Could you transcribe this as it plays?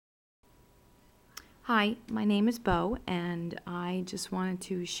Hi, my name is Bo, and I just wanted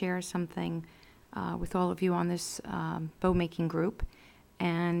to share something with all of you on this bow making group.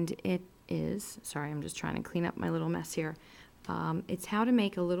 And it is, sorry, I'm just trying to clean up my little mess here. It's how to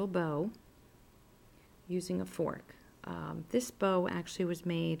make a little bow using a fork. This bow actually was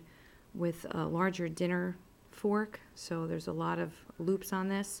made with a larger dinner fork, so there's a lot of loops on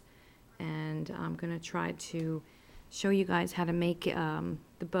this, and I'm going to try to show you guys how to make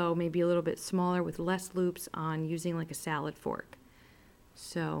the bow maybe a little bit smaller with less loops on using like a salad fork.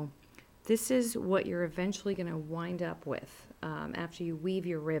 So this is what you're eventually going to wind up with after you weave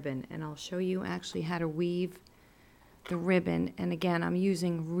your ribbon, and I'll show you actually how to weave the ribbon. And again, I'm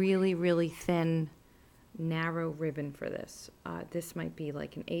using really thin, narrow ribbon for this. This might be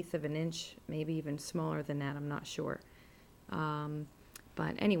like 1/8 of an inch, maybe even smaller than that, I'm not sure.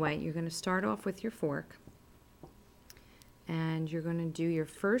 But anyway, you're going to start off with your fork, and you're going to do your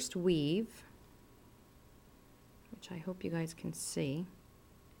first weave, which I hope you guys can see.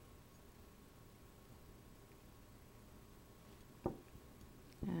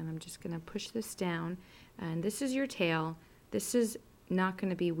 And I'm just going to push this down, and this is your tail. This is not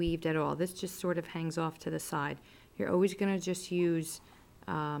going to be weaved at all. This just sort of hangs off to the side. You're always going to just use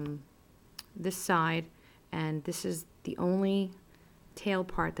this side, and this is the only tail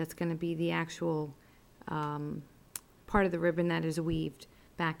part that's going to be the actual part of the ribbon that is weaved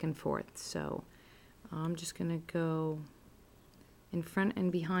back and forth. So I'm just going to go in front and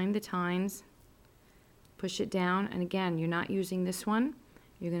behind the tines, push it down, and again, you're not using this one.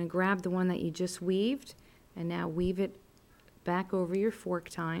 You're going to grab the one that you just weaved and now weave it back over your fork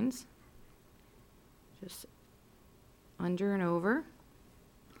tines, just under and over,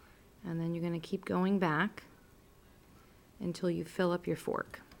 and then you're going to keep going back until you fill up your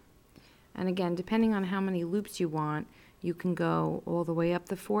fork. And again, depending on how many loops you want, you can go all the way up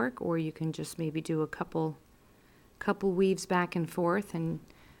the fork, or you can just maybe do a couple weaves back and forth. And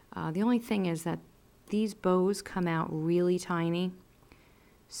the only thing is that these bows come out really tiny,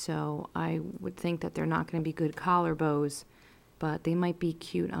 so I would think that they're not going to be good collar bows, but they might be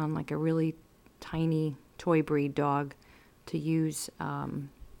cute on like a really tiny toy breed dog to use in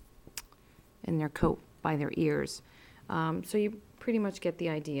their coat by their ears. So you pretty much get the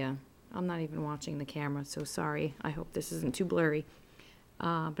idea. I'm not even watching the camera, so sorry. I hope this isn't too blurry.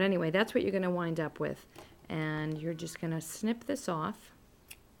 But anyway, that's what you're going to wind up with. And you're just going to snip this off.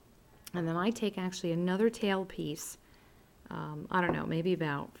 And then I take actually another tail piece, I don't know, maybe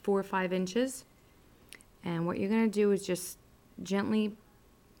about 4 or 5 inches. And what you're going to do is just gently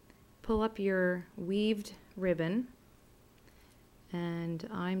pull up your weaved ribbon. And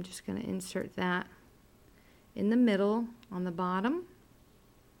I'm just going to insert that in the middle on the bottom.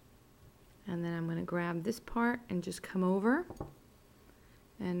 And then I'm going to grab this part and just come over.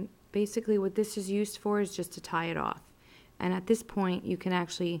 And basically what this is used for is just to tie it off. And at this point you can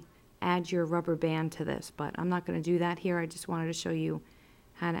actually add your rubber band to this, but I'm not going to do that here. I just wanted to show you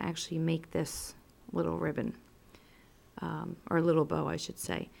how to actually make this little ribbon, or little bow I should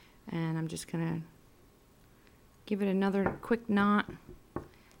say. And I'm just going to give it another quick knot,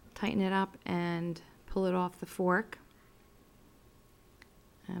 tighten it up, and pull it off the fork.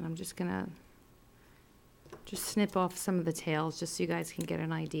 And I'm just going to snip off some of the tails just so you guys can get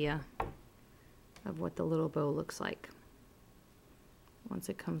an idea of what the little bow looks like once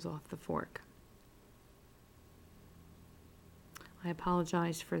it comes off the fork. I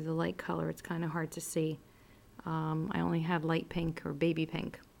apologize for the light color. It's kind of hard to see. I only had light pink or baby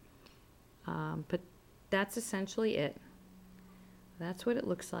pink. But that's essentially it. That's what it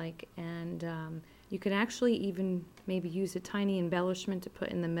looks like. And you could actually even maybe use a tiny embellishment to put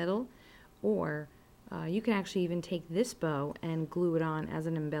in the middle, or you can actually even take this bow and glue it on as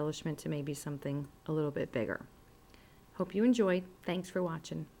an embellishment to maybe something a little bit bigger. Hope you enjoyed. Thanks for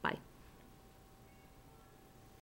watching. Bye.